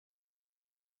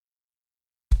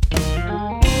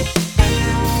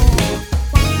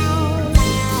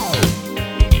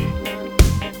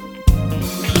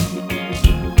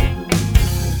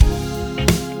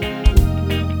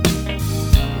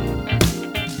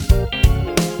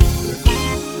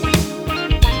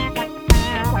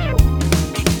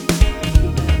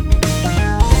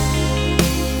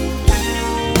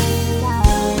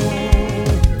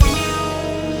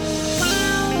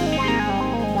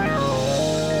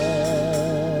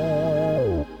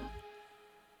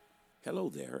Hello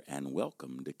there, and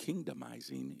welcome to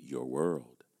Kingdomizing Your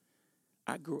World.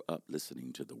 I grew up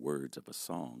listening to the words of a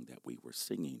song that we were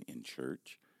singing in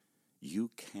church.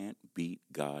 You can't beat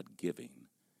God giving,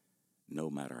 no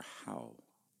matter how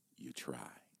you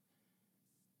try.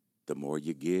 The more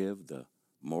you give, the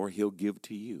more He'll give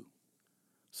to you.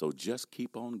 So just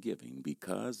keep on giving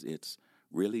because it's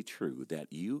really true that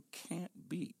you can't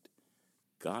beat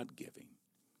God giving,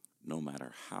 no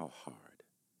matter how hard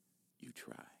you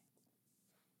try.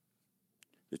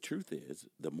 The truth is,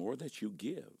 the more that you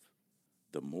give,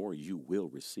 the more you will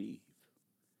receive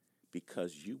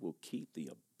because you will keep the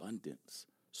abundance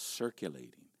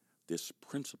circulating. This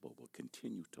principle will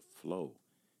continue to flow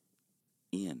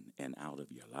in and out of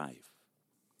your life.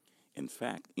 In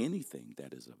fact, anything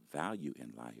that is of value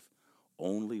in life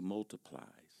only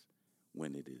multiplies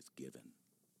when it is given.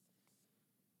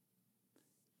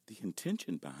 The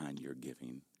intention behind your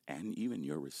giving and even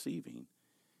your receiving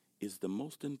is the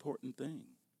most important thing.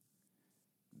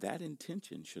 That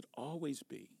intention should always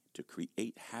be to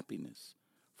create happiness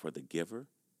for the giver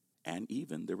and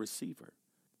even the receiver.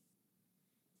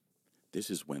 This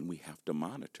is when we have to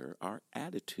monitor our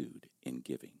attitude in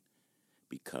giving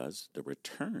because the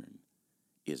return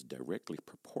is directly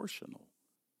proportional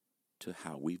to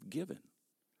how we've given.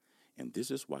 And this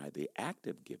is why the act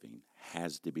of giving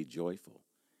has to be joyful.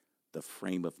 The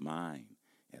frame of mind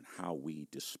and how we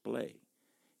display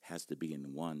has to be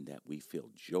in one that we feel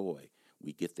joy.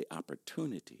 We get the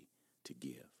opportunity to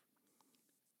give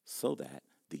so that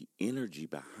the energy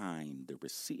behind the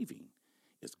receiving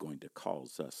is going to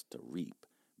cause us to reap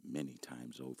many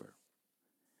times over.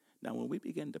 Now, when we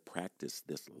begin to practice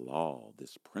this law,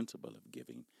 this principle of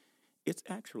giving, it's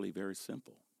actually very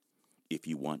simple. If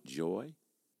you want joy,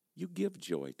 you give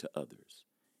joy to others.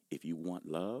 If you want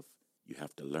love, you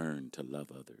have to learn to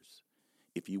love others.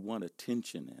 If you want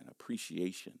attention and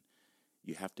appreciation,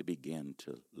 you have to begin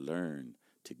to learn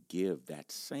to give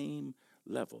that same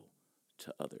level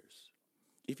to others.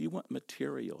 If you want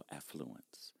material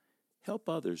affluence, help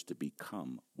others to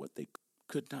become what they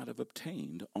could not have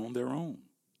obtained on their own.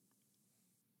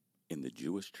 In the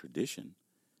Jewish tradition,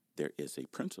 there is a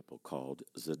principle called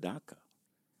tzedakah.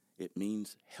 It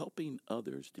means helping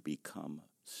others to become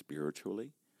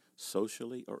spiritually,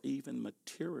 socially, or even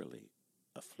materially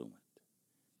affluent.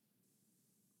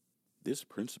 This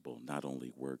principle not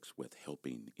only works with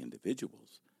helping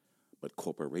individuals, but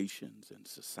corporations and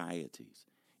societies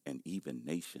and even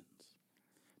nations.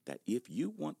 That if you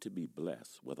want to be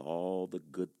blessed with all the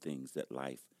good things that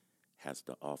life has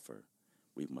to offer,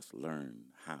 we must learn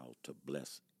how to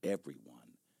bless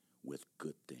everyone with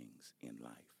good things in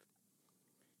life.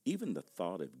 Even the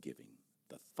thought of giving,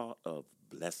 the thought of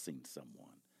blessing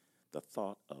someone, the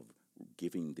thought of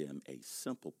giving them a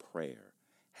simple prayer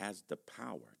has the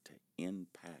power to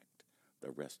impact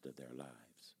the rest of their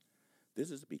lives.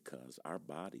 This is because our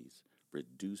bodies,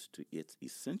 reduced to its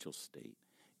essential state,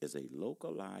 is a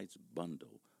localized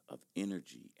bundle of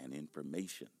energy and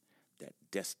information that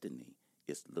destiny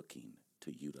is looking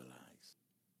to utilize.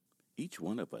 Each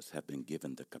one of us have been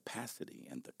given the capacity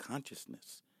and the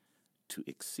consciousness to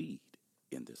exceed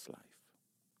in this life.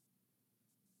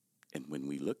 And when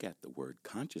we look at the word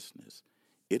consciousness,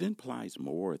 it implies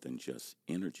more than just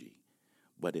energy,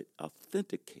 but it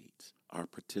authenticates our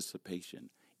participation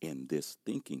in this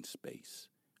thinking space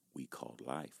we call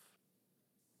life.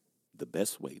 The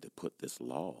best way to put this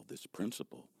law, this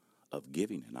principle of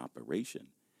giving in operation,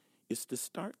 is to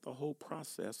start the whole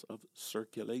process of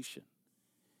circulation.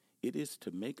 It is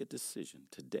to make a decision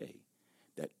today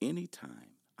that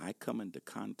anytime I come into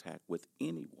contact with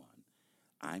anyone,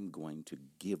 I'm going to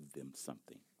give them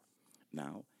something.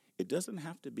 Now, it doesn't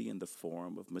have to be in the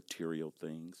form of material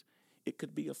things. It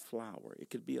could be a flower. It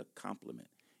could be a compliment.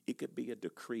 It could be a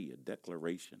decree, a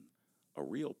declaration, a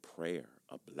real prayer,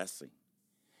 a blessing.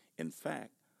 In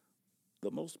fact, the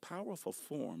most powerful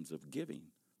forms of giving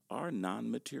are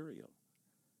non-material.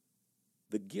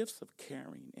 The gifts of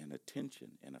caring and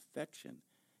attention and affection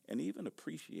and even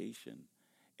appreciation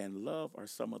and love are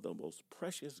some of the most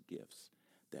precious gifts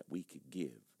that we could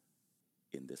give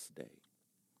in this day.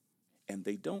 And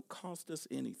they don't cost us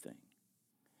anything.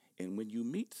 And when you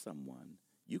meet someone,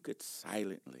 you could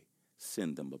silently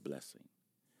send them a blessing,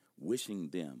 wishing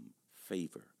them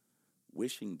favor,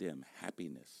 wishing them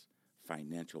happiness,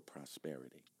 financial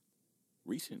prosperity.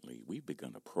 Recently, we've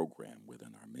begun a program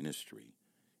within our ministry,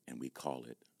 and we call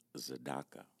it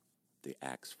tzedakah, the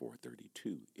Acts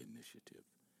 4:32 initiative.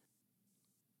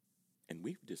 And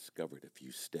we've discovered a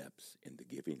few steps in the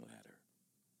giving ladder.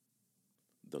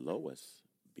 The lowest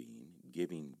being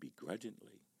giving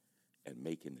begrudgingly and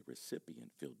making the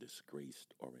recipient feel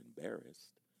disgraced or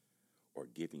embarrassed, or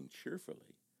giving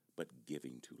cheerfully but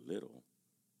giving too little,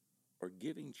 or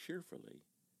giving cheerfully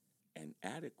and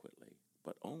adequately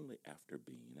but only after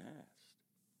being asked.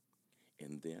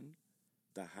 And then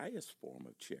the highest form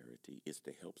of charity is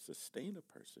to help sustain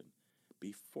a person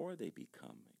before they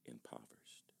become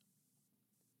impoverished.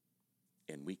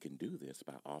 And we can do this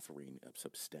by offering a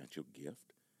substantial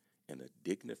gift in a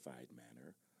dignified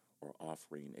manner, or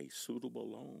offering a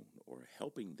suitable loan, or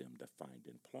helping them to find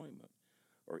employment,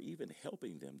 or even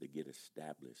helping them to get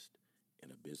established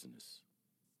in a business.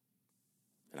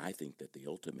 And I think that the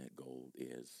ultimate goal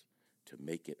is to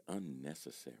make it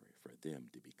unnecessary for them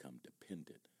to become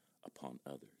dependent upon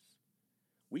others.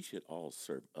 We should all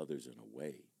serve others in a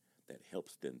way that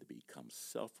helps them to become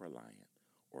self-reliant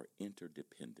or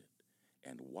interdependent,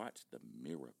 and watch the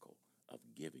miracle of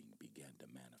giving begin to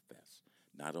manifest,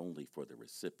 not only for the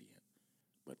recipient,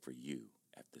 but for you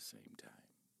at the same time.